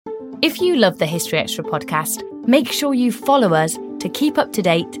If you love the History Extra podcast, make sure you follow us to keep up to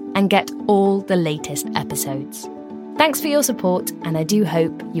date and get all the latest episodes. Thanks for your support, and I do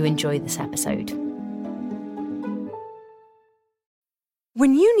hope you enjoy this episode.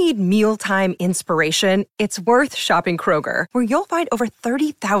 When you need mealtime inspiration, it's worth shopping Kroger, where you'll find over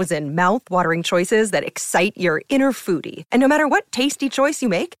 30,000 mouth-watering choices that excite your inner foodie. And no matter what tasty choice you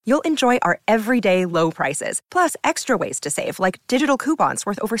make, you'll enjoy our everyday low prices, plus extra ways to save, like digital coupons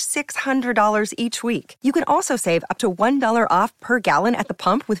worth over $600 each week. You can also save up to $1 off per gallon at the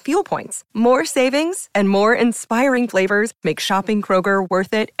pump with fuel points. More savings and more inspiring flavors make shopping Kroger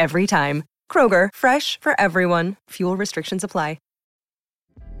worth it every time. Kroger, fresh for everyone. Fuel restrictions apply.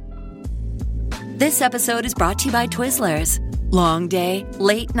 This episode is brought to you by Twizzlers. Long day,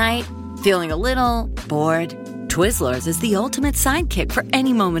 late night, feeling a little bored? Twizzlers is the ultimate sidekick for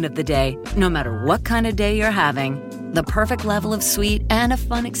any moment of the day, no matter what kind of day you're having. The perfect level of sweet and a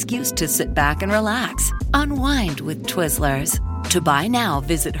fun excuse to sit back and relax. Unwind with Twizzlers. To buy now,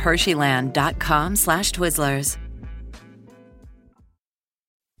 visit Hersheyland.com/Twizzlers.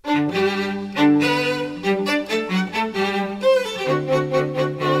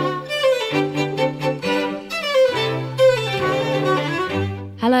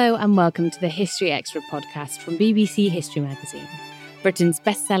 Hello and welcome to the History Extra podcast from BBC History Magazine, Britain's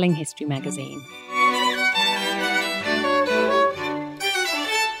best-selling history magazine.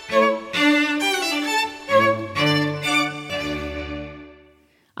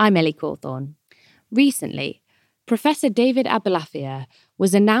 I'm Ellie Cawthorne. Recently, Professor David Abulafia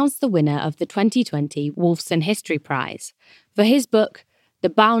was announced the winner of the 2020 Wolfson History Prize for his book, The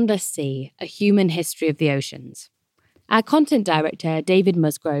Boundless Sea, A Human History of the Oceans. Our content director, David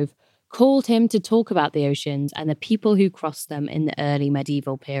Musgrove, called him to talk about the oceans and the people who crossed them in the early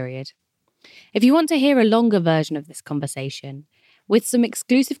medieval period. If you want to hear a longer version of this conversation, with some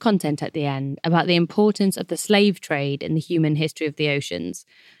exclusive content at the end about the importance of the slave trade in the human history of the oceans,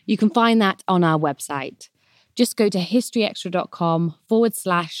 you can find that on our website. Just go to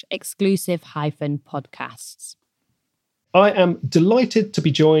historyextra.com/exclusive-podcasts. I am delighted to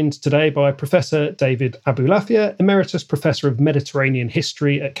be joined today by Professor David Abulafia, Emeritus Professor of Mediterranean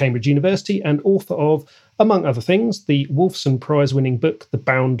History at Cambridge University and author of, among other things, the Wolfson Prize-winning book, The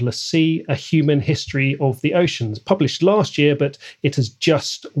Boundless Sea, A Human History of the Oceans, published last year, but it has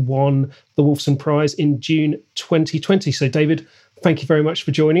just won the Wolfson Prize in June 2020. So, David, thank you very much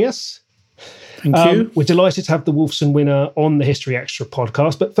for joining us. Thank you. We're delighted to have the Wolfson winner on the History Extra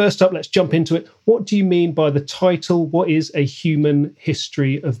podcast. But first up, let's jump into it. What do you mean by the title? What is a human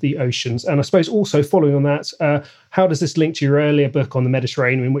history of the oceans? And I suppose also following on that, how does this link to your earlier book on the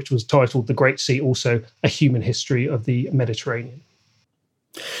Mediterranean, which was titled The Great Sea, also a human history of the Mediterranean?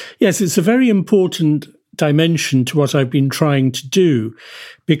 Yes, it's a very important dimension to what I've been trying to do,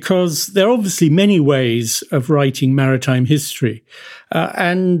 because there are obviously many ways of writing maritime history.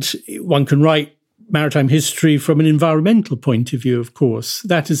 And one can write maritime history from an environmental point of view, of course.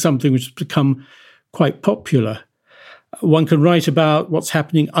 That is something which has become quite popular. One can write about what's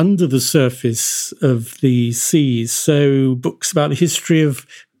happening under the surface of the seas, so books about the history of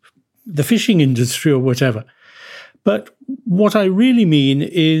the fishing industry or whatever. But what I really mean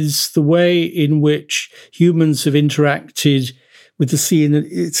is the way in which humans have interacted with the sea. And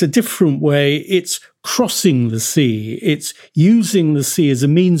it's a different way. It's crossing the sea. It's using the sea as a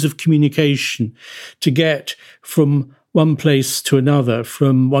means of communication to get from one place to another,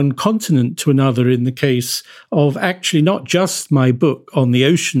 from one continent to another, in the case of actually not just my book on the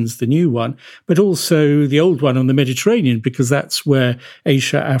oceans, the new one, but also the old one on the Mediterranean, because that's where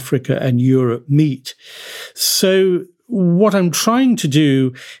Asia, Africa, and Europe meet. So what I'm trying to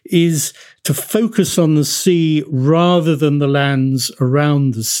do is to focus on the sea rather than the lands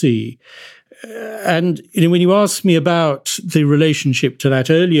around the sea. And when you ask me about the relationship to that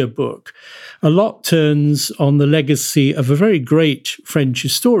earlier book, a lot turns on the legacy of a very great French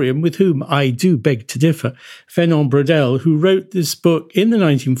historian with whom I do beg to differ, Fernand Braudel, who wrote this book in the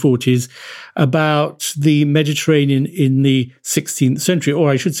 1940s about the Mediterranean in the 16th century, or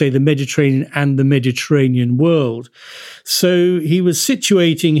I should say the Mediterranean and the Mediterranean world. So he was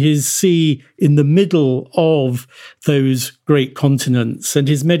situating his sea in the middle of those great continents, and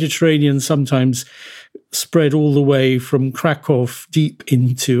his Mediterranean sometimes spread all the way from Krakow deep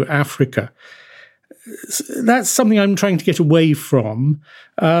into Africa. That's something I'm trying to get away from.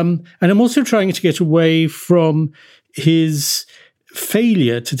 And I'm also trying to get away from his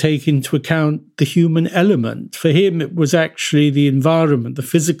failure to take into account the human element. For him, it was actually the environment, the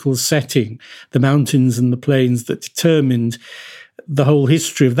physical setting, the mountains and the plains that determined the whole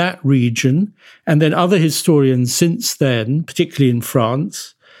history of that region. And then other historians since then, particularly in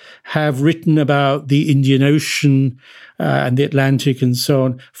France, have written about the Indian Ocean and the Atlantic and so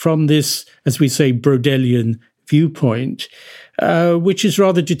on from this, as we say, Brodelian viewpoint, which is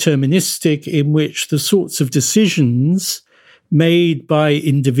rather deterministic, in which the sorts of decisions made by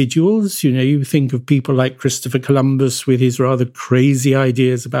individuals, you think of people like Christopher Columbus with his rather crazy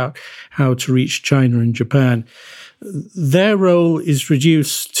ideas about how to reach China and Japan, their role is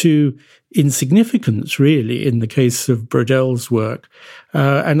reduced to insignificance, really, in the case of Brodel's work.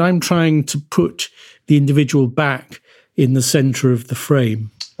 And I'm trying to put the individual back in the centre of the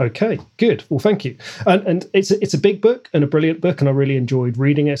frame. Okay, good. Well, thank you. And it's a big book and a brilliant book, and I really enjoyed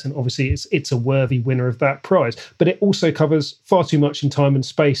reading it. And obviously, it's a worthy winner of that prize. But it also covers far too much in time and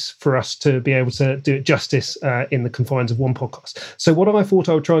space for us to be able to do it justice in the confines of one podcast. So what I thought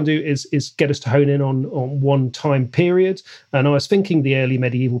I would try and do is get us to hone in on one time period. And I was thinking the early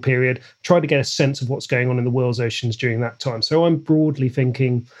medieval period, try to get a sense of what's going on in the world's oceans during that time. So I'm broadly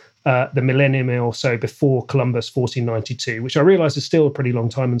thinking the millennium or so before Columbus, 1492, which I realise is still a pretty long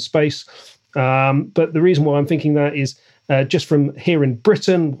time and space. But the reason why I'm thinking that is just from here in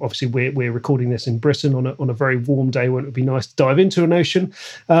Britain. Obviously, we're recording this in Britain on a very warm day when it would be nice to dive into an ocean.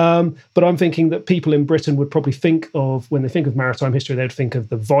 But I'm thinking that people in Britain would probably think of, when they think of maritime history, they would think of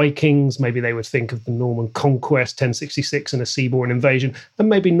the Vikings. Maybe they would think of the Norman Conquest, 1066, and a seaborne invasion, and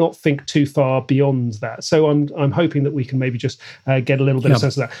maybe not think too far beyond that. So I'm hoping that we can maybe just get a little bit of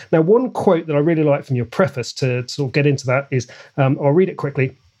sense of that. Now, one quote that I really like from your preface to sort of get into that is, I'll read it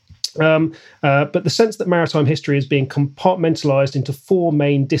quickly. But the sense that maritime history is being compartmentalized into four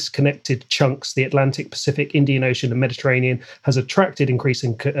main disconnected chunks, the Atlantic, Pacific, Indian Ocean, and Mediterranean, has attracted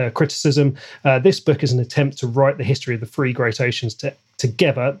increasing criticism. This book is an attempt to write the history of the three great oceans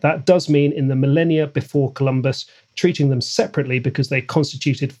together. That does mean in the millennia before Columbus, treating them separately because they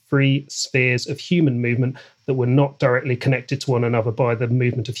constituted free spheres of human movement that were not directly connected to one another by the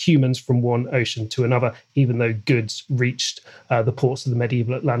movement of humans from one ocean to another, even though goods reached the ports of the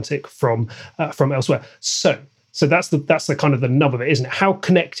medieval Atlantic from elsewhere. So that's the kind of the nub of it, isn't it? How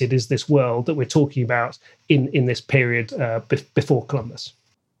connected is this world that we're talking about in this period before Columbus?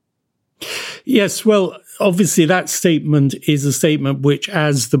 Yes, well, obviously that statement is a statement which,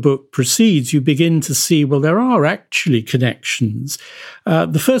 as the book proceeds, you begin to see, well, there are actually connections.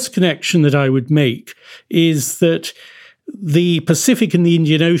 The first connection that I would make is that the Pacific and the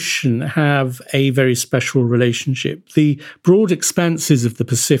Indian Ocean have a very special relationship. The broad expanses of the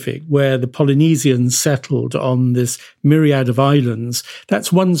Pacific, where the Polynesians settled on this myriad of islands,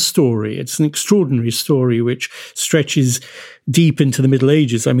 that's one story. It's an extraordinary story which stretches deep into the Middle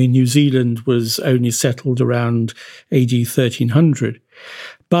Ages. I mean, New Zealand was only settled around AD 1300.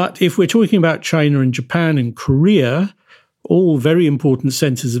 But if we're talking about China and Japan and Korea, all very important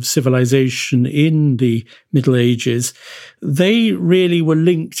centers of civilization in the Middle Ages, they really were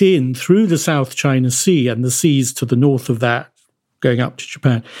linked in through the South China Sea and the seas to the north of that, going up to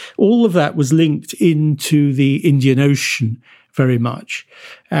Japan. All of that was linked into the Indian Ocean very much.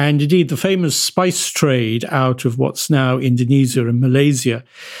 And indeed, the famous spice trade out of what's now Indonesia and Malaysia,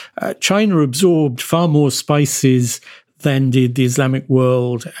 China absorbed far more spices than did the Islamic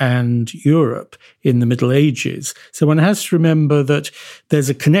world and Europe in the Middle Ages. So one has to remember that there's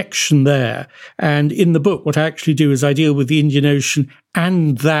a connection there. And in the book, what I actually do is I deal with the Indian Ocean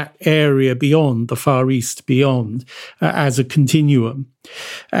and that area beyond, the Far East beyond, as a continuum.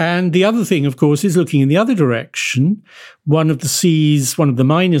 And the other thing, of course, is looking in the other direction. One of the seas, one of the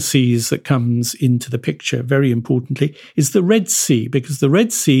minor seas that comes into the picture, very importantly, is the Red Sea, because the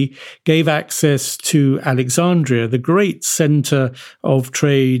Red Sea gave access to Alexandria, the great center of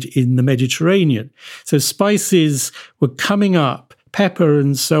trade in the Mediterranean. So spices were coming up, pepper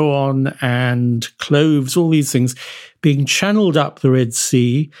and so on, and cloves, all these things, being channeled up the Red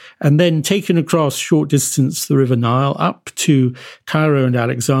Sea and then taken across short distance the River Nile up to Cairo and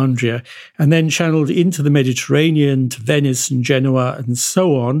Alexandria, and then channeled into the Mediterranean to Venice and Genoa and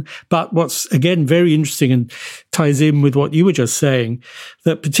so on. But what's, again, very interesting and ties in with what you were just saying,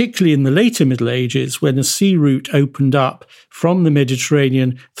 that particularly in the later Middle Ages, when a sea route opened up from the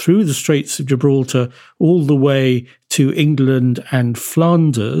Mediterranean through the Straits of Gibraltar all the way to England and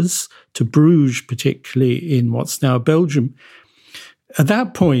Flanders, to Bruges, particularly in what's now Belgium. At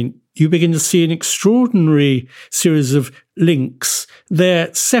that point, you begin to see an extraordinary series of links.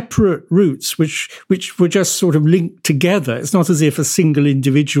 They're separate routes which were just sort of linked together. It's not as if a single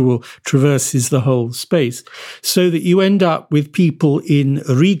individual traverses the whole space. So that you end up with people in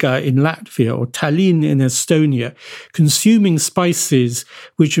Riga in Latvia or Tallinn in Estonia consuming spices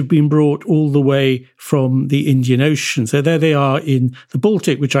which have been brought all the way from the Indian Ocean. So there they are in the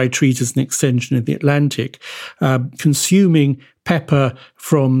Baltic, which I treat as an extension of the Atlantic, consuming pepper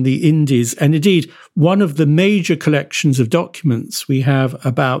from the Indies. And indeed, one of the major collections of documents we have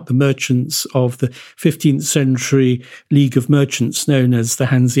about the merchants of the 15th century League of Merchants known as the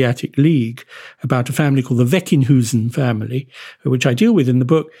Hanseatic League, about a family called the Weckinhusen family, which I deal with in the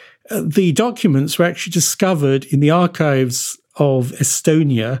book. The documents were actually discovered in the archives of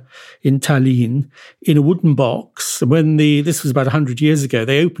Estonia in Tallinn in a wooden box. This was about 100 years ago,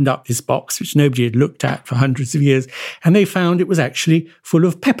 they opened up this box, which nobody had looked at for hundreds of years, and they found it was actually full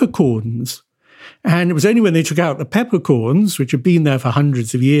of peppercorns. And it was only when they took out the peppercorns, which had been there for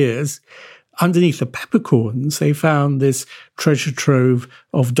hundreds of years, underneath the peppercorns, they found this treasure trove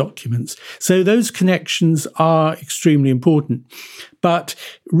of documents. So those connections are extremely important. But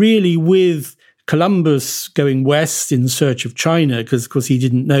really, with Columbus going west in search of China, because, of course, he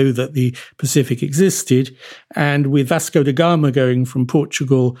didn't know that the Pacific existed, and with Vasco da Gama going from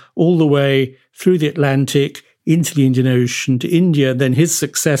Portugal all the way through the Atlantic into the Indian Ocean to India, then his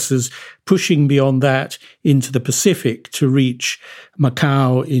successors pushing beyond that into the Pacific to reach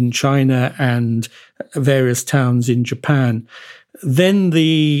Macau in China and various towns in Japan. Then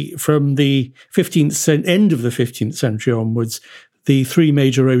from the end of the 15th century onwards, the three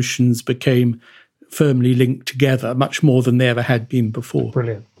major oceans became firmly linked together, much more than they ever had been before.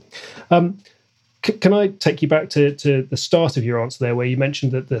 Brilliant. Can I take you back to the start of your answer there, where you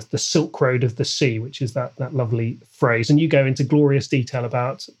mentioned that the Silk Road of the Sea, which is that lovely phrase, and you go into glorious detail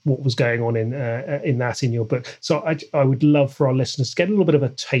about what was going on in your book. So I would love for our listeners to get a little bit of a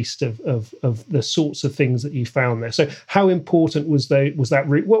taste of the sorts of things that you found there. So how important was that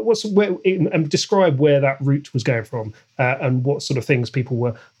route? And describe where that route was going from, and what sort of things people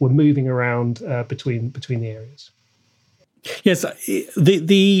were moving around between the areas. Yes,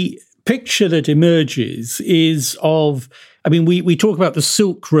 the picture that emerges is of, we talk about the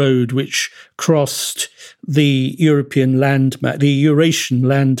Silk Road, which crossed the Eurasian landmass.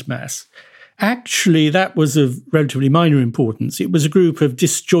 Actually, that was of relatively minor importance. It was a group of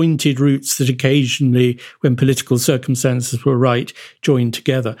disjointed routes that occasionally, when political circumstances were right, joined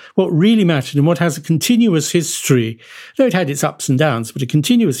together. What really mattered, and what has a continuous history, though it had its ups and downs, but a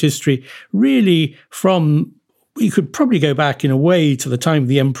continuous history really from, you could probably go back in a way to the time of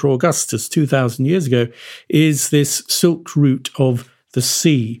the Emperor Augustus 2,000 years ago, is this Silk Route of the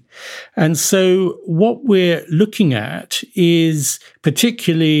sea. And so what we're looking at is,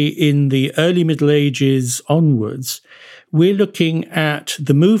 particularly in the early Middle Ages onwards, we're looking at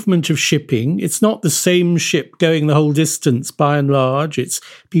the movement of shipping. It's not the same ship going the whole distance by and large. It's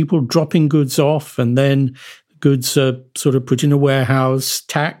people dropping goods off, and then goods are sort of put in a warehouse,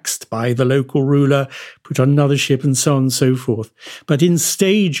 taxed by the local ruler, put on another ship, and so on and so forth. But in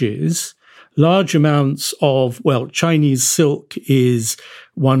stages, large amounts of, Chinese silk is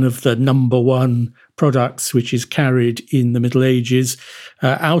one of the number one products which is carried in the Middle Ages,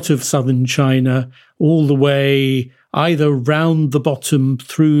 out of southern China, all the way either round the bottom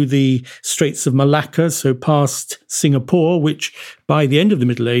through the Straits of Malacca, so past Singapore, which by the end of the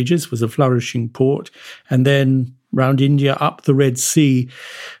Middle Ages was a flourishing port, and then round India up the Red Sea,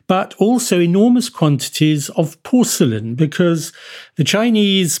 but also enormous quantities of porcelain, because the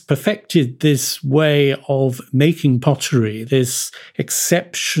Chinese perfected this way of making pottery, this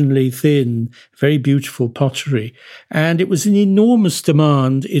exceptionally thin, very beautiful pottery. And it was an enormous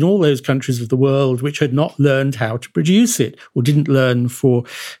demand in all those countries of the world which had not learned how to produce it, or didn't learn for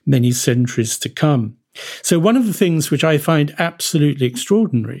many centuries to come. So one of the things which I find absolutely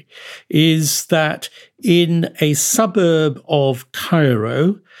extraordinary is that in a suburb of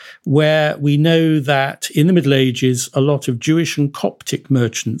Cairo, where we know that in the Middle Ages a lot of Jewish and Coptic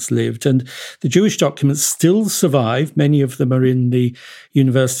merchants lived, and the Jewish documents still survive, many of them are in the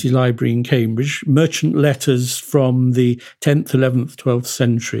University Library in Cambridge, merchant letters from the 10th, 11th, 12th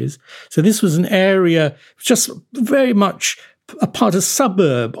centuries. So this was an area just very much a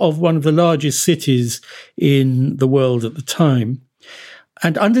suburb of one of the largest cities in the world at the time.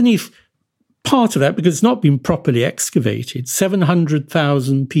 And underneath part of that, because it's not been properly excavated,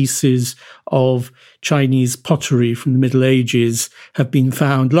 700,000 pieces of Chinese pottery from the Middle Ages have been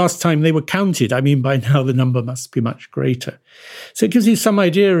found. Last time they were counted, by now the number must be much greater. So it gives you some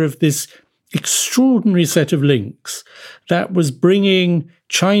idea of this extraordinary set of links that was bringing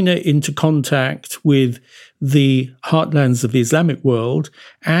China into contact with the heartlands of the Islamic world,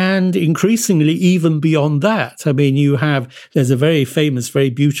 and increasingly even beyond that. There's a very famous,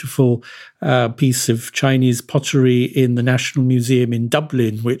 very beautiful piece of Chinese pottery in the National Museum in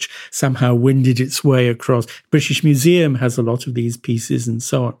Dublin, which somehow wended its way across. British Museum has a lot of these pieces and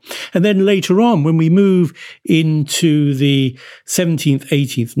so on. And then later on, when we move into the 17th,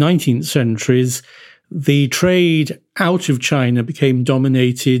 18th, 19th centuries, the trade out of China became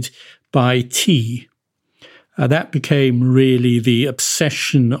dominated by tea. That became really the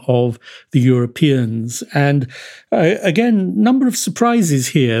obsession of the Europeans. And again, number of surprises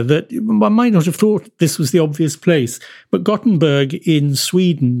here that one might not have thought this was the obvious place. But Gothenburg in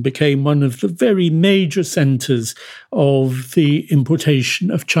Sweden became one of the very major centres of the importation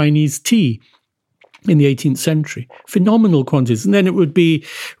of Chinese tea in the 18th century. Phenomenal quantities. And then it would be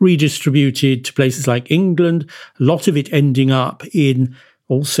redistributed to places like England, a lot of it ending up in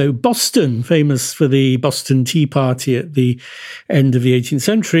also Boston, famous for the Boston Tea Party at the end of the 18th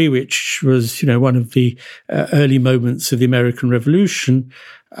century, which was, one of the early moments of the American Revolution,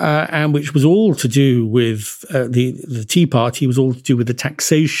 and which was all to do with the Tea Party was all to do with the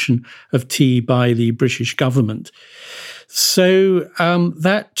taxation of tea by the British government. So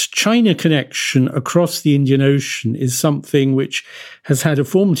that China connection across the Indian Ocean is something which has had a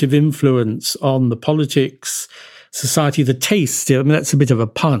formative influence on the politics, society, the taste, that's a bit of a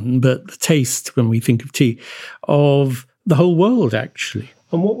pun, but the taste, when we think of tea, of the whole world, actually.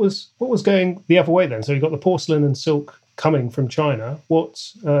 And what was going the other way then? So you've got the porcelain and silk coming from China. What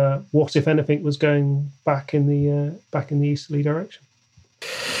if anything, was going back in the easterly direction?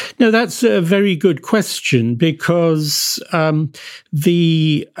 No, that's a very good question, because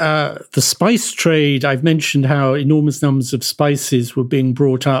the spice trade, I've mentioned how enormous numbers of spices were being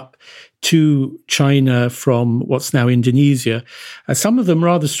brought up to China from what's now Indonesia. Some of them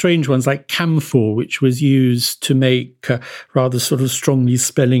rather strange ones, like camphor, which was used to make rather sort of strongly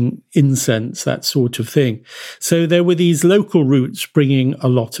smelling incense, that sort of thing. So there were these local routes bringing a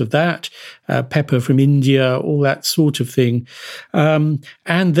lot of that, pepper from India, all that sort of thing. And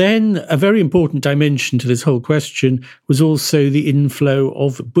then a very important dimension to this whole question was also the inflow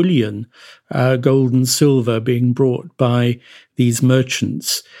of bullion, gold and silver being brought by these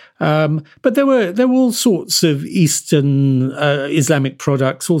merchants. But there were all sorts of Eastern Islamic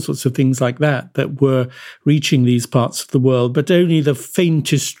products, all sorts of things like that were reaching these parts of the world, but only the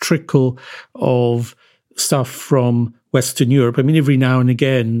faintest trickle of stuff from Western Europe. I mean, every now and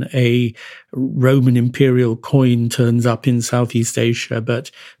again, a Roman imperial coin turns up in Southeast Asia,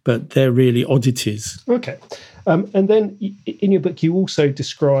 but they're really oddities. Okay. And then in your book, you also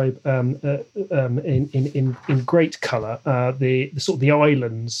describe in great colour the sort of the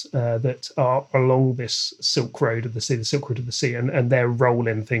islands that are along this Silk Road of the Sea, the Silk Road of the Sea, and their role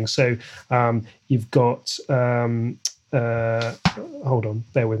in things. So you've got hold on,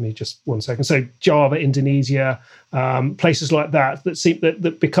 bear with me just 1 second. So Java, Indonesia, places like that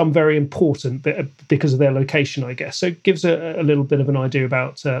that become very important because of their location, I guess. So it gives a little bit of an idea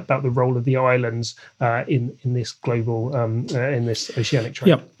about the role of the islands in this global in this oceanic trade.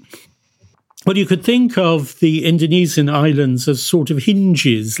 Yep. Well, you could think of the Indonesian islands as sort of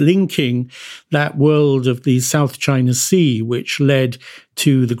hinges linking that world of the South China Sea, which led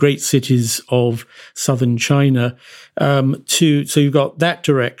to the great cities of southern China. So you've got that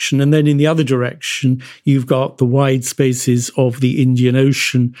direction, and then in the other direction, you've got the wide spaces of the Indian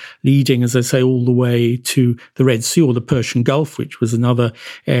Ocean leading, as I say, all the way to the Red Sea or the Persian Gulf, which was another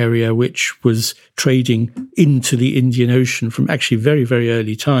area which was trading into the Indian Ocean from actually very, very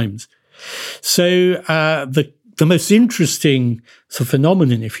early times. So the most interesting sort of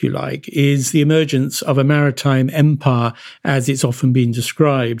phenomenon, if you like, is the emergence of a maritime empire, as it's often been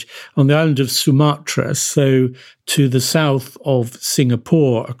described, on the island of Sumatra, so to the south of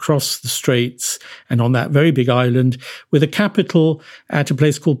Singapore, across the straits, and on that very big island, with a capital at a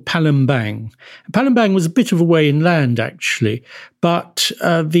place called Palembang. Palembang was a bit of a way inland, actually, but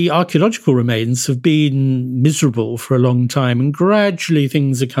the archaeological remains have been miserable for a long time, and gradually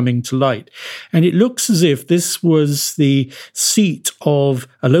things are coming to light. And it looks as if this was the seat of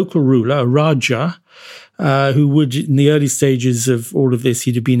a local ruler, a Raja, who would, in the early stages of all of this,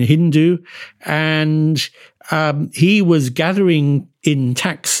 he'd have been a Hindu, and he was gathering in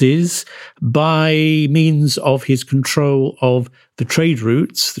taxes by means of his control of the trade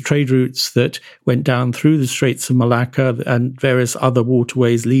routes that went down through the Straits of Malacca and various other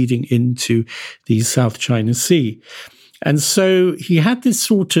waterways leading into the South China Sea. And so he had this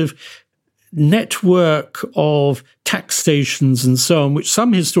sort of network of tax stations and so on, which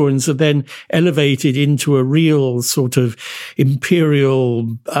some historians have then elevated into a real sort of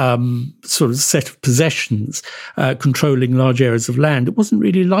imperial sort of set of possessions, controlling large areas of land. It wasn't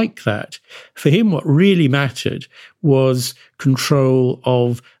really like that. For him, what really mattered was control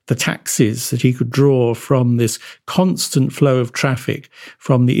of the taxes that he could draw from this constant flow of traffic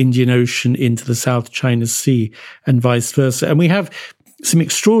from the Indian Ocean into the South China Sea and vice versa. And we have some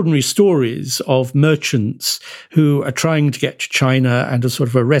extraordinary stories of merchants who are trying to get to China and are sort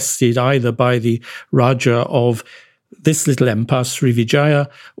of arrested either by the Raja of this little empire, Srivijaya,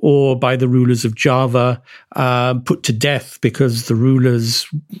 or by the rulers of Java, put to death because the rulers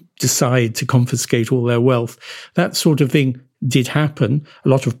decide to confiscate all their wealth. That sort of thing did happen. A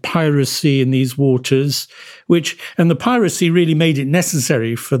lot of piracy in these waters, and the piracy really made it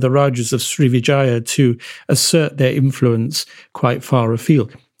necessary for the Rajas of Srivijaya to assert their influence quite far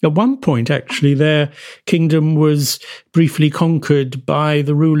afield. At one point, actually, their kingdom was briefly conquered by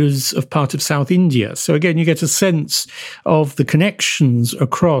the rulers of part of South India. So again, you get a sense of the connections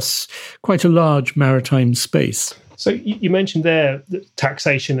across quite a large maritime space. So you mentioned there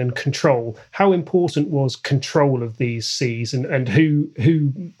taxation and control. How important was control of these seas, and who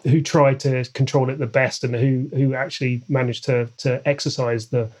tried to control it the best, and who actually managed to exercise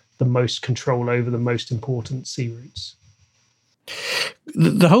the most control over the most important sea routes?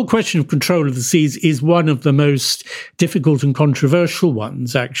 The whole question of control of the seas is one of the most difficult and controversial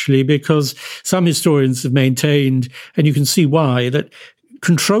ones, actually, because some historians have maintained, and you can see why, that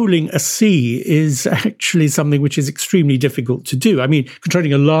controlling a sea is actually something which is extremely difficult to do. I mean,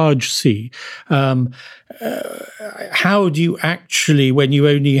 controlling a large sea, how do you actually, when you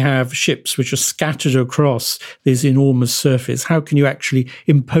only have ships which are scattered across this enormous surface, how can you actually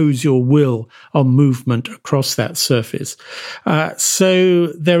impose your will on movement across that surface? So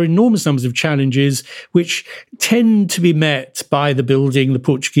there are enormous numbers of challenges which tend to be met by the building. The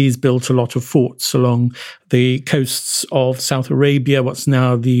Portuguese built a lot of forts along the coasts of South Arabia, what's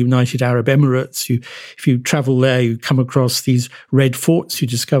now the United Arab Emirates. If you travel there, you come across these red forts. You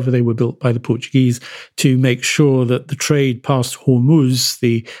discover they were built by the Portuguese to make sure that the trade past Hormuz,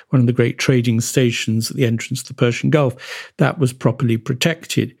 one of the great trading stations at the entrance to the Persian Gulf, that was properly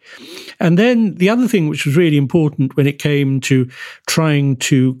protected. And then the other thing which was really important when it came to trying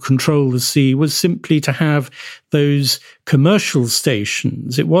to control the sea was simply to have those commercial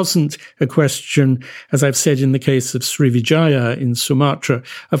stations. It wasn't a question, as I've said in the case of Srivijaya in Sumatra,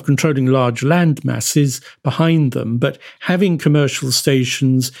 of controlling large land masses behind them, but having commercial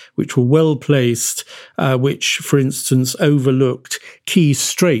stations which were well placed, which, for instance, overlooked key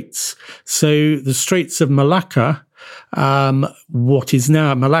straits. So the Straits of Malacca, Malacca is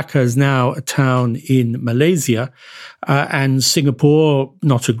now a town in Malaysia, and Singapore,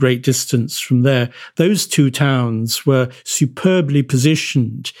 not a great distance from there. Those two towns were superbly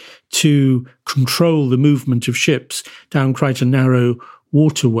positioned to control the movement of ships down quite a narrow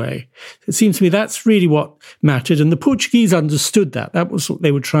waterway. It seems to me that's really what mattered, and the Portuguese understood that. That was what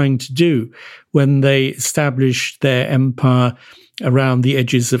they were trying to do when they established their empire around the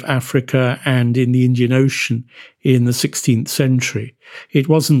edges of Africa and in the Indian Ocean in the 16th century. It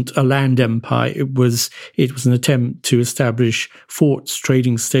wasn't a land empire. It was an attempt to establish forts,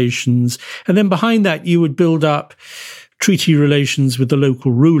 trading stations. And then behind that, you would build up treaty relations with the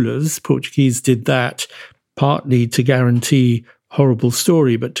local rulers. Portuguese did that partly to guarantee, horrible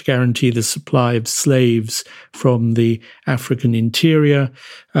story, but to guarantee the supply of slaves from the African interior.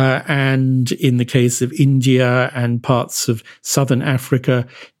 And in the case of India and parts of southern Africa,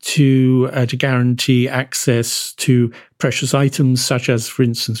 to guarantee access to precious items such as, for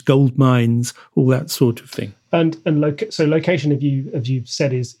instance, gold mines, all that sort of thing. So location, as you've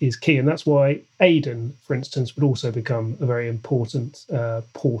said, is key, and that's why Aden, for instance, would also become a very important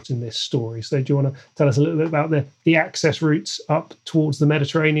port in this story. So do you want to tell us a little bit about the access routes up towards the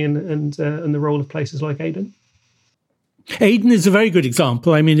Mediterranean and the role of places like Aden? Aden is a very good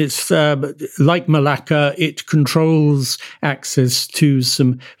example. I mean, it's like Malacca, it controls access to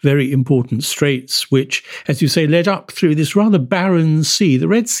some very important straits, which, as you say, led up through this rather barren sea. The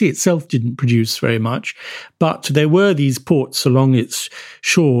Red Sea itself didn't produce very much, but there were these ports along its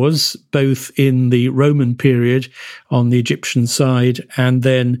shores, both in the Roman period on the Egyptian side and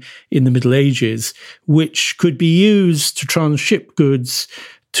then in the Middle Ages, which could be used to transship goods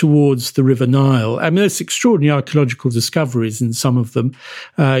towards the River Nile. I mean, there's extraordinary archaeological discoveries in some of them.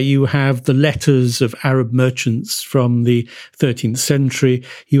 You have the letters of Arab merchants from the 13th century.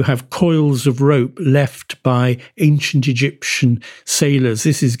 You have coils of rope left by ancient Egyptian sailors.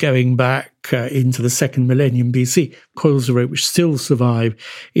 This is going back into the second millennium BC, coils of rope which still survive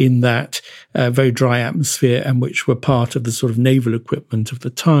in that very dry atmosphere and which were part of the sort of naval equipment of the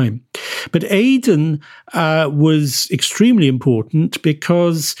time. But Aden was extremely important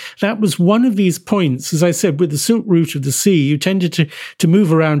because that was one of these points, as I said, with the Silk Route of the Sea, you tended to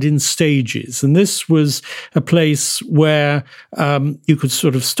move around in stages. And this was a place where you could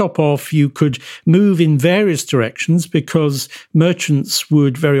sort of stop off, you could move in various directions because merchants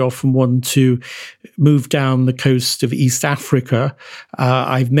would very often want to move down the coast of East Africa.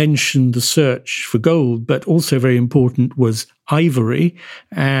 I've mentioned the search for gold, but also very important was ivory,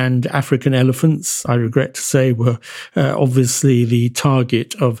 and African elephants, I regret to say, were obviously the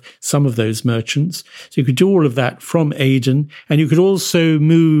target of some of those merchants. So you could do all of that from Aden, and you could also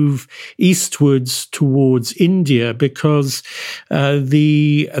move eastwards towards India because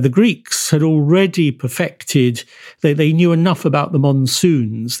the Greeks had already perfected, they knew enough about the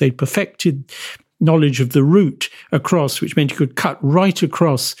monsoons. They'd perfected knowledge of the route across, which meant you could cut right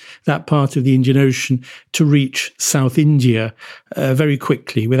across that part of the Indian Ocean to reach South India very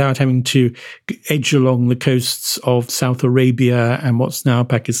quickly without having to edge along the coasts of South Arabia and what's now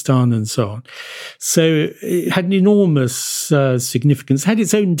Pakistan and so on. So it had an enormous significance. It had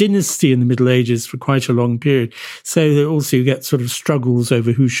its own dynasty in the Middle Ages for quite a long period. So that also you get sort of struggles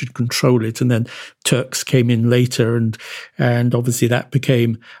over who should control it. And then Turks came in later, and obviously that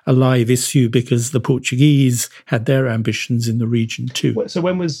became a live issue because the Portuguese had their ambitions in the region too. So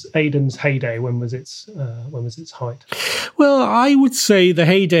when was Aden's heyday? When was its height? Well, I would say the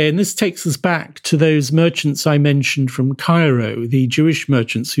heyday, and this takes us back to those merchants I mentioned from Cairo, the Jewish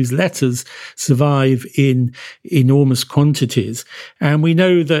merchants whose letters survive in enormous quantities. And we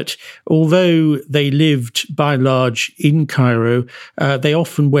know that although they lived by and large in Cairo, they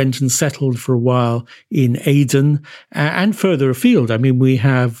often went and settled for a while in Aden and further afield. I mean, we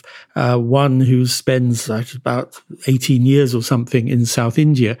have one who spends about 18 years or something in South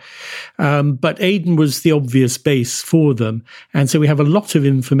India. But Aden was the obvious base for them. And so we have a lot of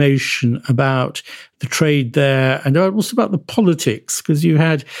information about the trade there and also about the politics, because you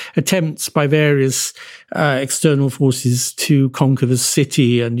had attempts by various external forces to conquer the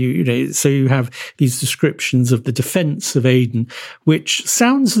city. And, so you have these descriptions of the defense of Aden, which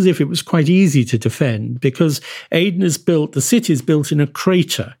sounds as if it was quite easy to defend because Aden the city is built in a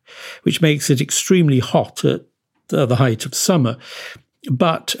crater, which makes it extremely hot at the height of summer.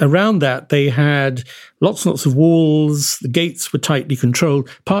 But around that, they had lots and lots of walls. The gates were tightly controlled,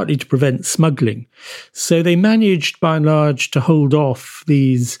 partly to prevent smuggling. So they managed, by and large, to hold off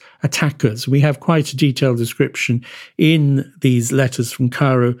these attackers. We have quite a detailed description in these letters from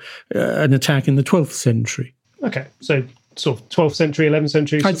Cairo, an attack in the 12th century. Okay, so sort of 12th century, 11th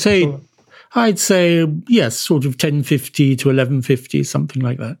century? I'd say, yes, sort of 1050 to 1150, something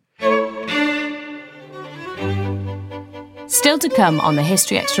like that. Still to come on the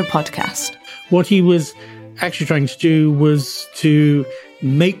History Extra podcast. What he was actually trying to do was to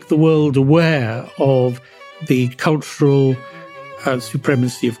make the world aware of the cultural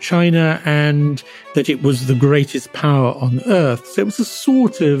supremacy of China and that it was the greatest power on earth. So it was a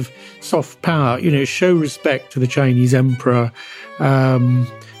sort of soft power, show respect to the Chinese emperor,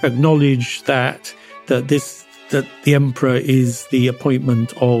 acknowledge that the emperor is the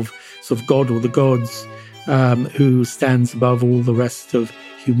appointment of sort of God or the gods, who stands above all the rest of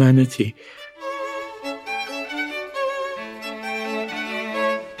humanity.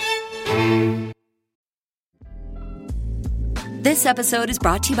 This episode is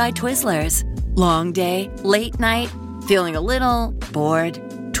brought to you by Twizzlers. Long day, late night, feeling a little bored?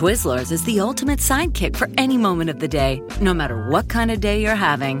 Twizzlers is the ultimate sidekick for any moment of the day, no matter what kind of day you're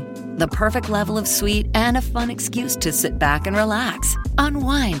having. The perfect level of sweet and a fun excuse to sit back and relax.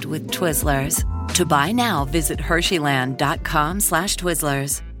 Unwind with Twizzlers. To buy now, visit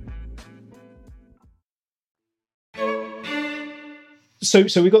Hersheyland.com/Twizzlers. So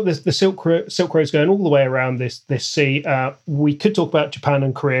we've got the Silk Roads going all the way around this sea. We could talk about Japan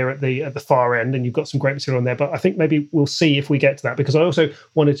and Korea at the far end, and you've got some great material on there. But I think maybe we'll see if we get to that, because I also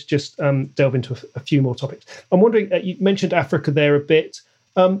wanted to just delve into a few more topics. I'm wondering, you mentioned Africa there a bit.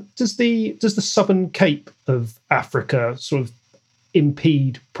 Does the southern cape of Africa sort of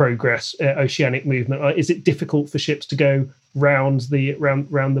impede progress, oceanic movement? Is it difficult for ships to go round the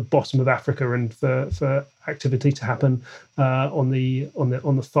bottom of Africa and for activity to happen on the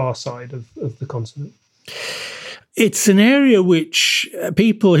far side of the continent? It's an area which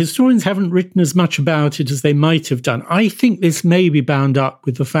historians haven't written as much about it as they might have done. I think this may be bound up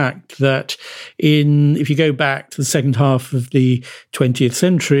with the fact that if you go back to the second half of the 20th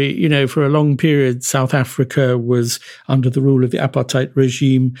century, for a long period, South Africa was under the rule of the apartheid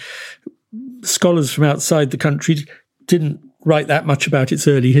regime. Scholars from outside the country didn't write that much about its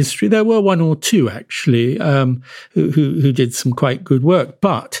early history. There were one or two, actually, who did some quite good work.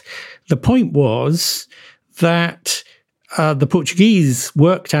 But the point was that the Portuguese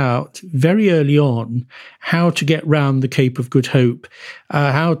worked out very early on how to get round the Cape of Good Hope,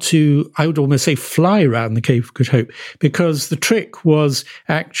 how to, I would almost say, fly around the Cape of Good Hope, because the trick was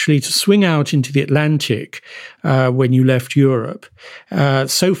actually to swing out into the Atlantic when you left Europe,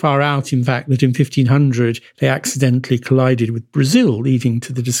 so far out, in fact, that in 1500 they accidentally collided with Brazil, leading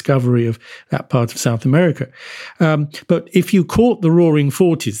to the discovery of that part of South America. But if you caught the roaring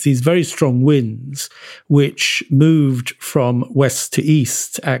forties, these very strong winds, which moved from west to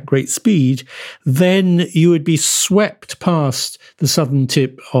east at great speed, then you would be swept past the southern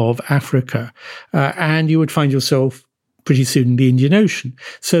tip of Africa, and you would find yourself pretty soon in the Indian Ocean.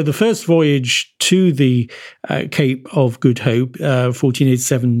 So the first voyage to the Cape of Good Hope,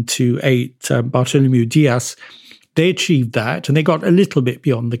 1487 to 8, Bartholomew Dias, they achieved that, and they got a little bit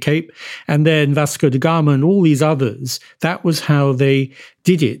beyond the Cape. And then Vasco da Gama and all these others, that was how they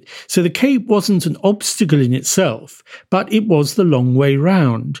did it. So the Cape wasn't an obstacle in itself, but it was the long way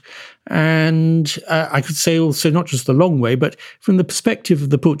round. And I could say also not just the long way, but from the perspective of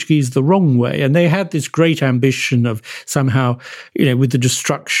the Portuguese, the wrong way. And they had this great ambition of somehow, with the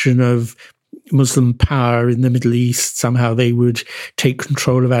destruction of Muslim power in the Middle East, somehow they would take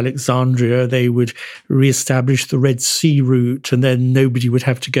control of Alexandria, they would reestablish the Red Sea route, and then nobody would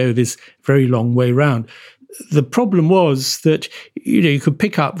have to go this very long way round. The problem was that, you could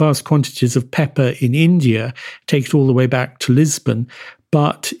pick up vast quantities of pepper in India, take it all the way back to Lisbon,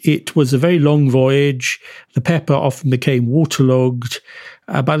 but it was a very long voyage. The pepper often became waterlogged.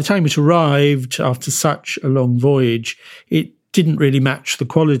 By the time it arrived, after such a long voyage, it didn't really match the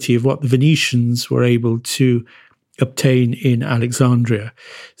quality of what the Venetians were able to obtain in Alexandria.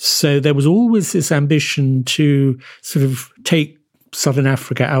 So there was always this ambition to sort of take Southern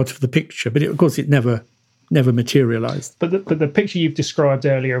Africa out of the picture, but of course it never materialized. But the picture you've described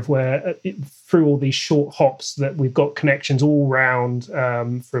earlier of where through all these short hops that we've got connections all round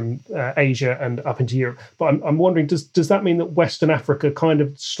from Asia and up into Europe. But I'm wondering, does that mean that Western Africa kind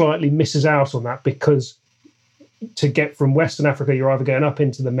of slightly misses out on that? Because to get from Western Africa, you're either going up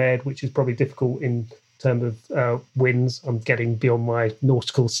into the Med, which is probably difficult in terms of winds. I'm getting beyond my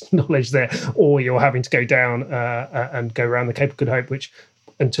nautical knowledge there, or you're having to go down and go around the Cape of Good Hope, which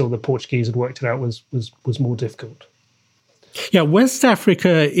until the Portuguese had worked it out was more difficult. Yeah, West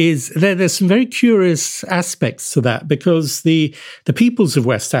Africa there's some very curious aspects to that, because the peoples of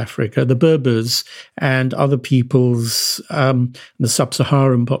West Africa, the Berbers and other peoples, the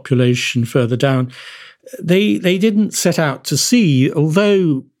sub-Saharan population further down, they didn't set out to sea,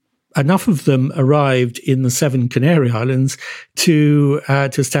 although enough of them arrived in the 7 Canary Islands to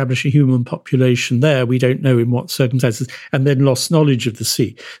establish a human population there. We don't know in what circumstances, and then lost knowledge of the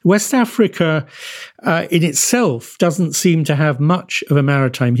sea. West Africa in itself doesn't seem to have much of a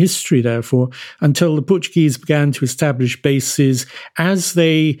maritime history, therefore, until the Portuguese began to establish bases as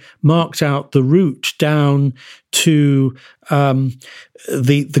they marked out the route down to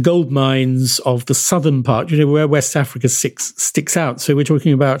the gold mines of the southern part, where West Africa sticks out. So we're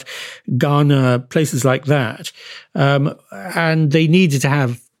talking about Ghana, places like that. And they needed to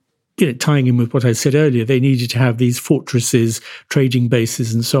have, tying in with what I said earlier, they needed to have these fortresses, trading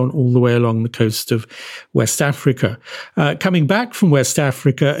bases, and so on, all the way along the coast of West Africa. Coming back from West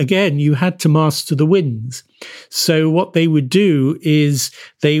Africa, again, you had to master the winds. So what they would do is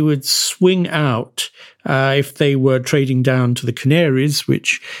they would swing out, if they were trading down to the Canaries,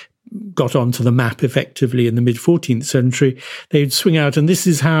 which got onto the map effectively in the mid-14th century, they'd swing out, and this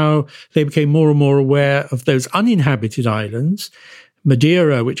is how they became more and more aware of those uninhabited islands.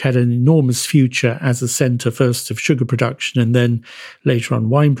 Madeira, which had an enormous future as a centre first of sugar production and then later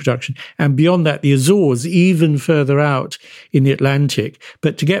on wine production. And beyond that, the Azores, even further out in the Atlantic.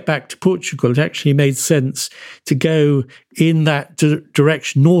 But to get back to Portugal, it actually made sense to go in that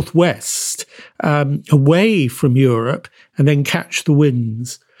direction, northwest, away from Europe, and then catch the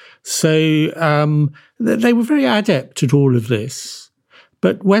winds. So they were very adept at all of this.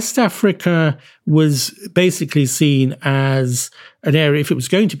 But West Africa was basically seen as an area, if it was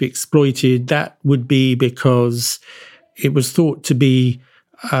going to be exploited, that would be because it was thought to be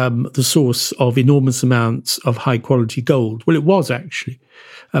the source of enormous amounts of high-quality gold. Well, it was actually.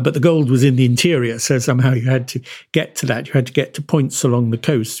 But the gold was in the interior, so somehow you had to get to that. You had to get to points along the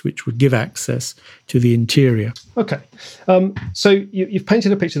coast, which would give access to the interior. Okay. So you've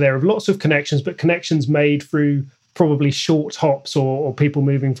painted a picture there of lots of connections, but connections made through probably short hops or people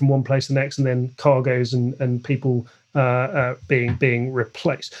moving from one place to the next, and then cargoes and people being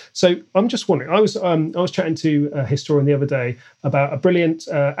replaced. So I'm just wondering. I was chatting to a historian the other day about a brilliant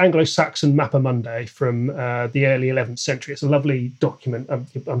Anglo-Saxon Mappa Mundi from the early 11th century. It's a lovely document.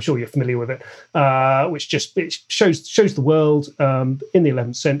 I'm sure you're familiar with it, which it shows the world in the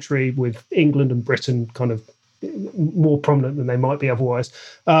 11th century, with England and Britain kind of more prominent than they might be otherwise.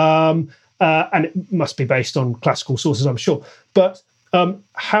 And it must be based on classical sources, I'm sure. But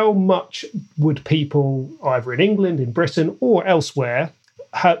how much would people either in England, in Britain, or elsewhere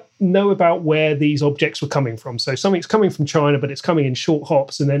know about where these objects were coming from? So something's coming from China, but it's coming in short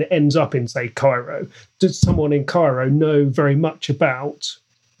hops, and then it ends up in, say, Cairo. Does someone in Cairo know very much about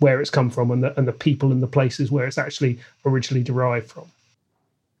where it's come from and the people and the places where it's actually originally derived from?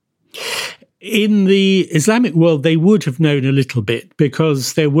 In the Islamic world, they would have known a little bit,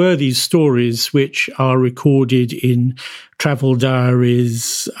 because there were these stories which are recorded in travel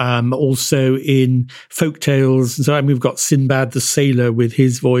diaries, also in folk tales. And so we've got Sinbad the Sailor with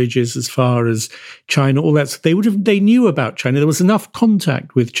his voyages as far as China, all that. So they knew about China. There was enough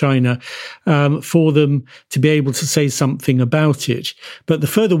contact with China for them to be able to say something about it. But the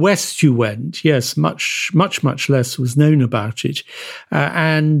further west you went, yes, much less was known about it.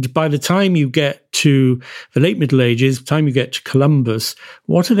 And by the time you get to the late Middle Ages, by the time you get to Columbus,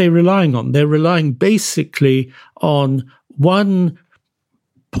 what are they relying on? They're relying basically on one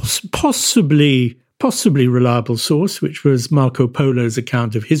possibly reliable source, which was Marco Polo's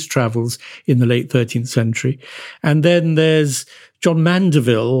account of his travels in the late 13th century. And then there's John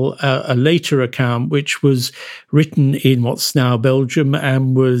Mandeville, a later account, which was written in what's now Belgium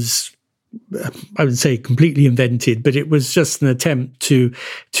and was, I would say, completely invented, but it was just an attempt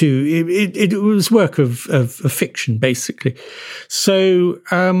it was work of fiction, basically. So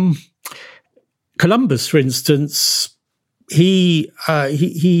Columbus, for instance, he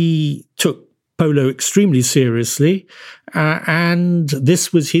took Polo extremely seriously, and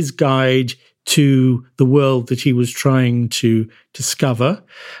this was his guide to the world that he was trying to discover.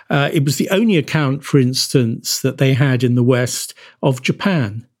 It was the only account, for instance, that they had in the West of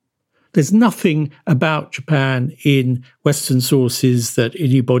Japan. There's nothing about Japan in Western sources that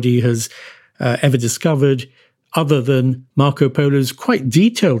anybody has ever discovered, other than Marco Polo's quite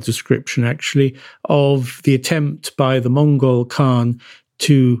detailed description, actually, of the attempt by the Mongol Khan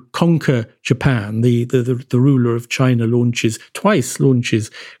to conquer Japan. The ruler of China twice launches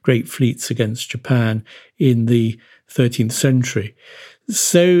great fleets against Japan in the 13th century.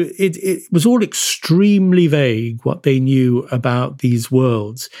 So it was all extremely vague what they knew about these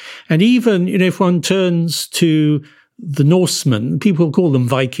worlds. And even, if one turns to the Norsemen, people call them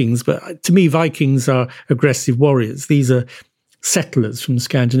Vikings, but to me, Vikings are aggressive warriors. These are settlers from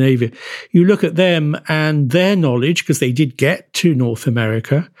Scandinavia. You look at them and their knowledge, because they did get to North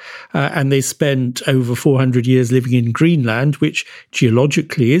America, and they spent over 400 years living in Greenland, which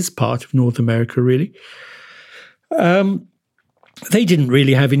geologically is part of North America, really. They didn't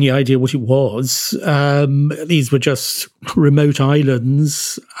really have any idea what it was. These were just remote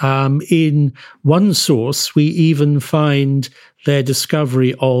islands. In one source, we even find their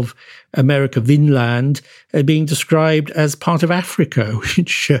discovery of America, Vinland, being described as part of Africa,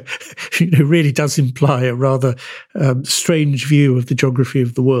 which really does imply a rather strange view of the geography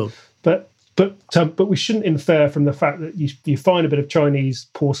of the world. But we shouldn't infer from the fact that you find a bit of Chinese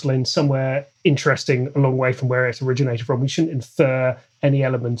porcelain somewhere interesting a long way from where it's originated from. We shouldn't infer any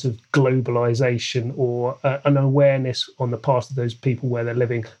element of globalization or an awareness on the part of those people where they're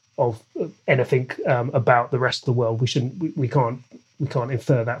living of anything about the rest of the world. We can't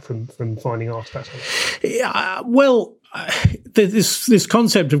infer that from finding artifacts. Yeah, well, this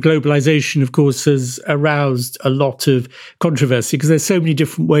concept of globalization, of course, has aroused a lot of controversy because there's so many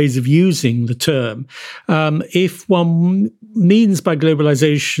different ways of using the term. If one means by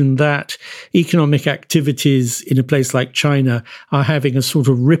globalization that economic activities in a place like China are having a sort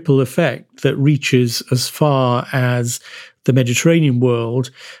of ripple effect that reaches as far as the Mediterranean world,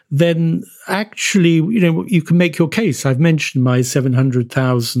 then actually, you can make your case. I've mentioned my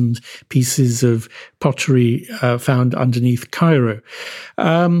 700,000 pieces of pottery found underneath Cairo.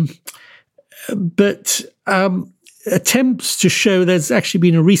 But attempts to show, there's actually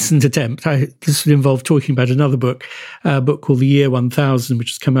been a recent attempt, this would involve talking about another book called The Year 1000, which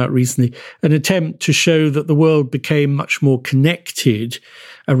has come out recently, an attempt to show that the world became much more connected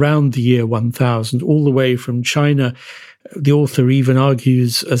around the year 1000, all the way from China. The author even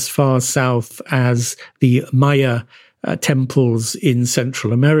argues as far south as the Maya temples in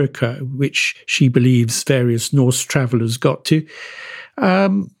Central America, which she believes various Norse travelers got to.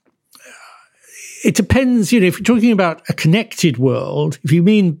 it depends, if you're talking about a connected world, if you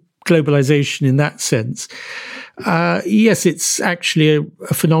mean globalization in that sense, yes, it's actually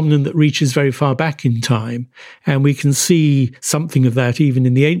a phenomenon that reaches very far back in time, and we can see something of that even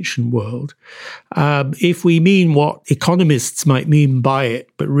in the ancient world. If we mean what economists might mean by it,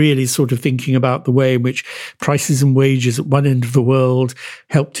 but really sort of thinking about the way in which prices and wages at one end of the world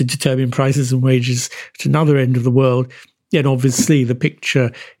help to determine prices and wages at another end of the world, then obviously the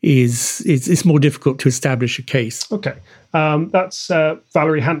picture is more difficult to establish a case. Okay. That's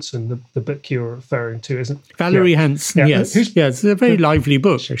Valerie Hansen, the book you're referring to, isn't it? Valerie Hansen, yes. It's a very lively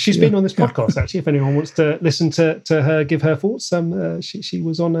book. She's been on this podcast, actually, if anyone wants to listen to her give her thoughts. She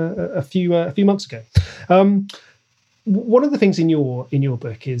was on a few months ago. One of the things in your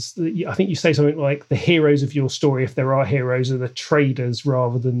book is that I think you say something like the heroes of your story, if there are heroes, are the traders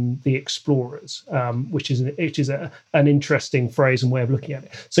rather than the explorers, which is an interesting phrase and way of looking at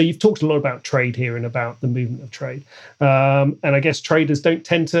it. So you've talked a lot about trade here and about the movement of trade, and I guess traders don't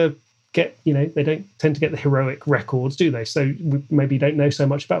tend to get the heroic records, do they? So we maybe don't know so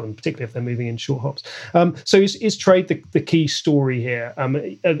much about them, particularly if they're moving in short hops. So is trade the key story here?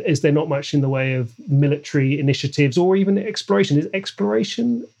 Is there not much in the way of military initiatives or even exploration? Is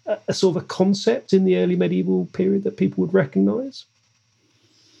exploration a sort of a concept in the early medieval period that people would recognise?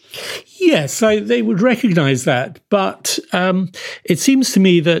 Yes, they would recognise that. But it seems to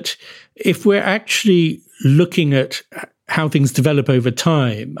me that if we're actually looking at how things develop over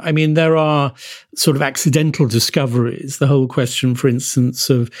time, I mean, there are sort of accidental discoveries. The whole question, for instance,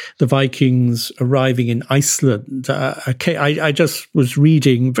 of the Vikings arriving in Iceland. I just was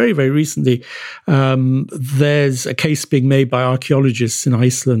reading very, very recently, there's a case being made by archaeologists in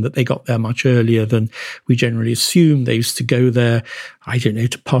Iceland that they got there much earlier than we generally assume. They used to go there, I don't know,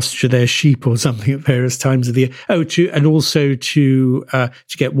 to pasture their sheep or something at various times of the year. And also to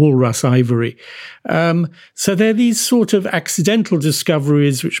get walrus ivory. So there are these sort of accidental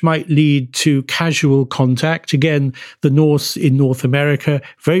discoveries which might lead to casual contact. Again, the Norse in North America,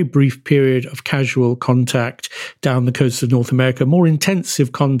 very brief period of casual contact down the coast of North America, more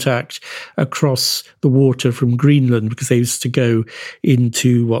intensive contact across the water from Greenland, because they used to go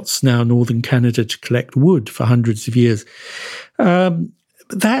into what's now northern Canada to collect wood for hundreds of years.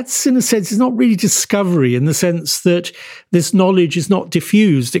 That's, in a sense, is not really discovery in the sense that this knowledge is not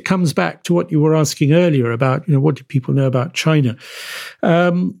diffused. It comes back to what you were asking earlier about, what do people know about China?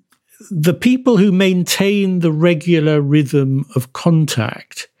 The people who maintain the regular rhythm of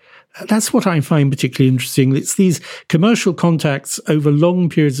contact, that's what I find particularly interesting. It's these commercial contacts over long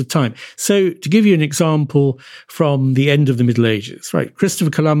periods of time. So to give you an example from the end of the Middle Ages, right?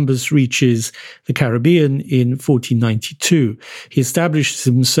 Christopher Columbus reaches the Caribbean in 1492. He establishes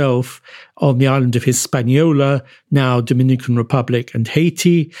himself on the island of Hispaniola, now Dominican Republic and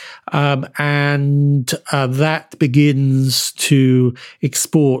Haiti, and that begins to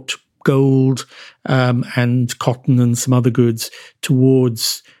export gold and cotton and some other goods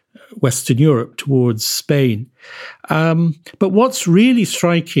towards Western Europe, towards Spain. But what's really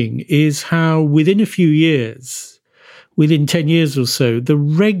striking is how within a few years, within 10 years or so, the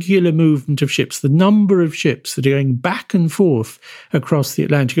regular movement of ships, the number of ships that are going back and forth across the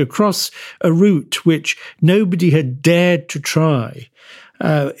Atlantic, across a route which nobody had dared to try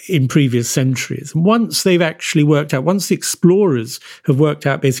in previous centuries. And once they've actually worked out, once the explorers have worked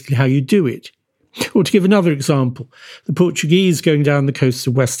out basically how you do it. Or to give another example, the Portuguese going down the coast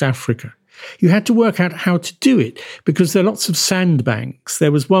of West Africa. You had to work out how to do it because there are lots of sandbanks.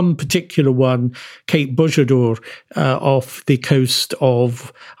 There was one particular one, Cape Bojador, off the coast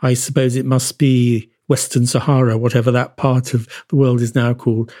of, I suppose it must be Western Sahara, whatever that part of the world is now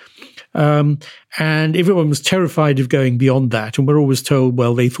called. And everyone was terrified of going beyond that. And we're always told,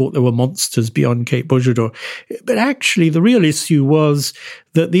 well, they thought there were monsters beyond Cape Bojador. But actually, the real issue was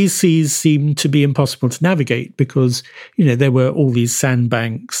that these seas seemed to be impossible to navigate because, there were all these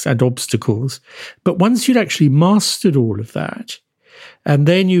sandbanks and obstacles. But once you'd actually mastered all of that, and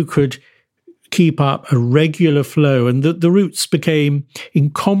then you could keep up a regular flow, and the routes became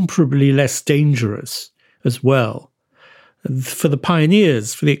incomparably less dangerous as well. For the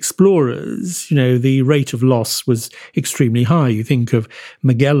pioneers, for the explorers, the rate of loss was extremely high. You think of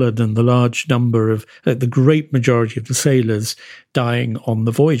Magellan and the large number of, the great majority of the sailors dying on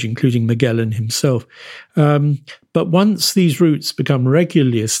the voyage, including Magellan himself. But once these routes become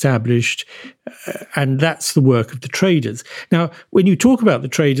regularly established, and that's the work of the traders. Now, when you talk about the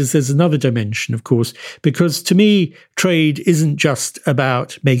traders, there's another dimension, of course, because to me, trade isn't just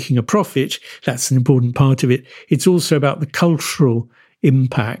about making a profit. That's an important part of it. It's also about the cultural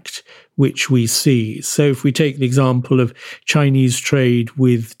impact which we see. So if we take the example of Chinese trade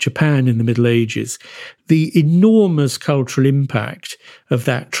with Japan in the Middle Ages, the enormous cultural impact of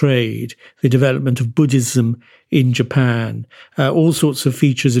that trade, the development of Buddhism in Japan, all sorts of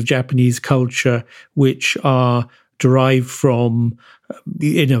features of Japanese culture which are derived from,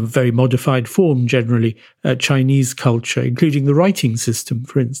 in a very modified form generally, Chinese culture, including the writing system,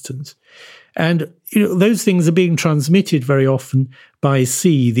 for instance. And those things are being transmitted very often by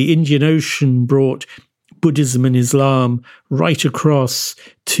sea. The Indian Ocean brought Buddhism and Islam right across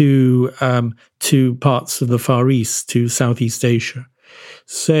to parts of the Far East, to Southeast Asia.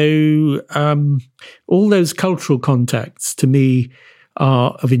 So all those cultural contacts, to me,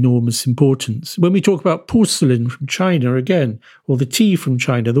 are of enormous importance. When we talk about porcelain from China again, or the tea from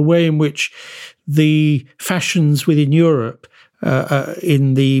China, the way in which the fashions within Europe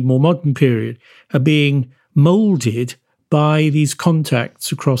in the more modern period are being moulded by these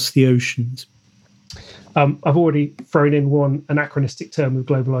contacts across the oceans. I've already thrown in one anachronistic term of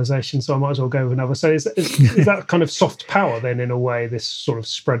globalization, so I might as well go with another. So is that kind of soft power then, in a way, this sort of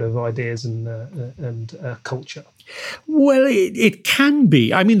spread of ideas and culture? Well, it can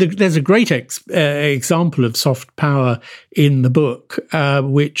be. I mean, there's a great example of soft power in the book,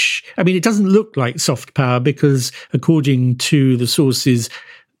 which, I mean, it doesn't look like soft power because, according to the sources,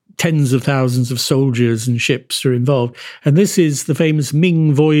 tens of thousands of soldiers and ships are involved. And this is the famous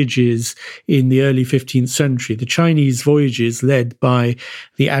Ming voyages in the early 15th century, the Chinese voyages led by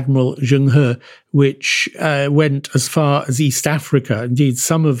the Admiral Zheng He, which went as far as East Africa. Indeed,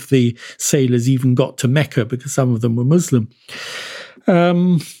 some of the sailors even got to Mecca because some of them were Muslim.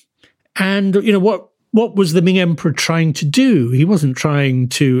 What was the Ming Emperor trying to do? He wasn't trying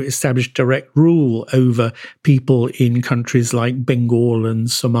to establish direct rule over people in countries like Bengal and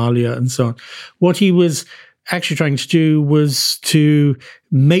Somalia and so on. What he was actually trying to do was to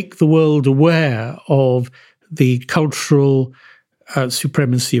make the world aware of the cultural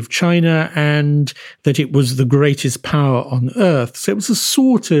supremacy of China and that it was the greatest power on earth. So it was a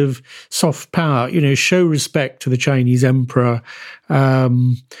sort of soft power, show respect to the Chinese emperor,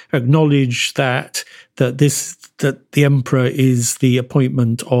 acknowledge that the emperor is the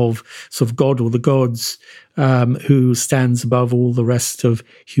appointment of sort of God or the gods, who stands above all the rest of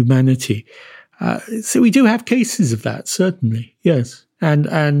humanity. So we do have cases of that, certainly, yes.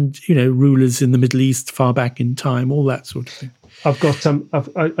 And rulers in the Middle East far back in time, all that sort of thing. I've got.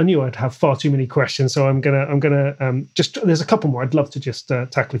 I knew I'd have far too many questions, so I'm gonna just. There's a couple more I'd love to just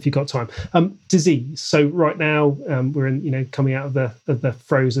tackle if you've got time. Disease. So right now we're in, coming out of the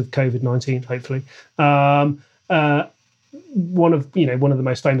throes of COVID-19. Hopefully, one of the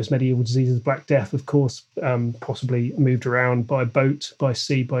most famous medieval diseases, Black Death, of course, possibly moved around by boat, by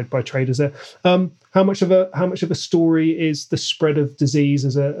sea, by traders there. How much of a story is the spread of disease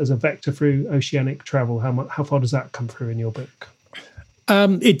as a vector through oceanic travel? How far does that come through in your book?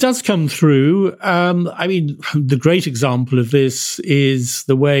 It does come through. The great example of this is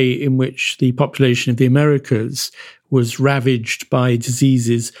the way in which the population of the Americas was ravaged by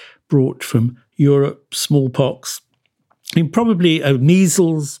diseases brought from Europe, smallpox, and probably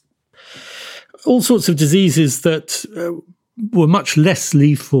measles, all sorts of diseases that were much less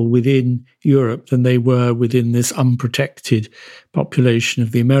lethal within Europe than they were within this unprotected population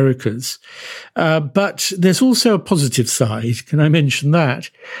of the Americas. But there's also a positive side. Can I mention that?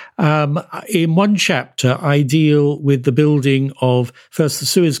 In one chapter, I deal with the building of first the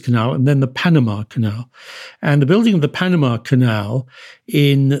Suez Canal and then the Panama Canal. And the building of the Panama Canal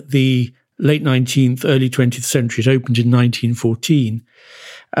in the late 19th, early 20th century, it opened in 1914.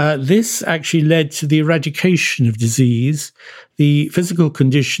 This actually led to the eradication of disease. The physical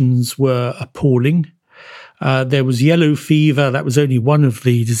conditions were appalling. There was yellow fever. That was only one of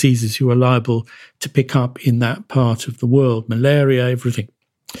the diseases you were liable to pick up in that part of the world. Malaria, everything.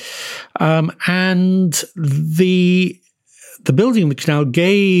 And the building of the canal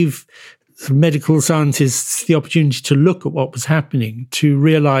gave medical scientists the opportunity to look at what was happening, to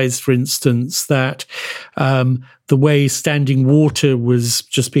realize, for instance, that the way standing water was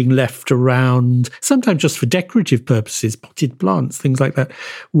just being left around, sometimes just for decorative purposes, potted plants, things like that,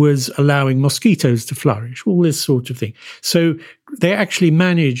 was allowing mosquitoes to flourish, all this sort of thing. So they actually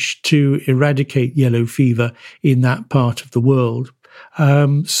managed to eradicate yellow fever in that part of the world.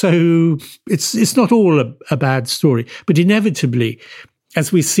 So it's not all a bad story, but inevitably,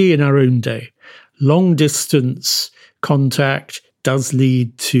 as we see in our own day, long-distance contact, does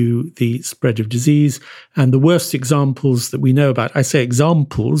lead to the spread of disease. And the worst examples that we know about, I say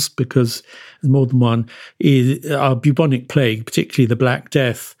examples because there's more than one, are bubonic plague, particularly the Black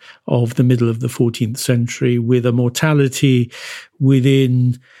Death of the middle of the 14th century, with a mortality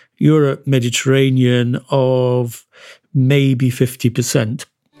within Europe, Mediterranean of maybe 50%.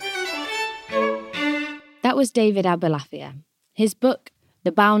 That was David Abulafia. His book,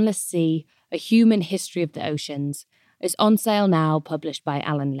 The Boundless Sea, A Human History of the Oceans, is on sale now, published by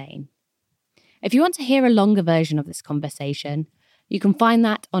Alan Lane. If you want to hear a longer version of this conversation, you can find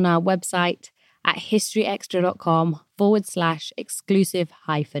that on our website at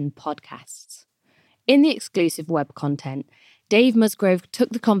historyextra.com/exclusive-podcasts. In the exclusive web content, Dave Musgrove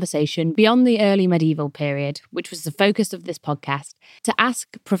took the conversation beyond the early medieval period, which was the focus of this podcast, to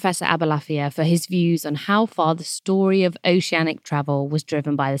ask Professor Abulafia for his views on how far the story of oceanic travel was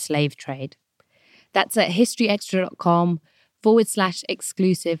driven by the slave trade. That's at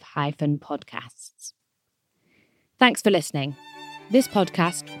historyextra.com/exclusive-podcasts. Thanks for listening. This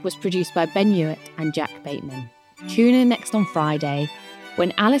podcast was produced by Ben Hewitt and Jack Bateman. Tune in next on Friday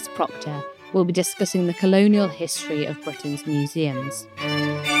when Alice Proctor will be discussing the colonial history of Britain's museums.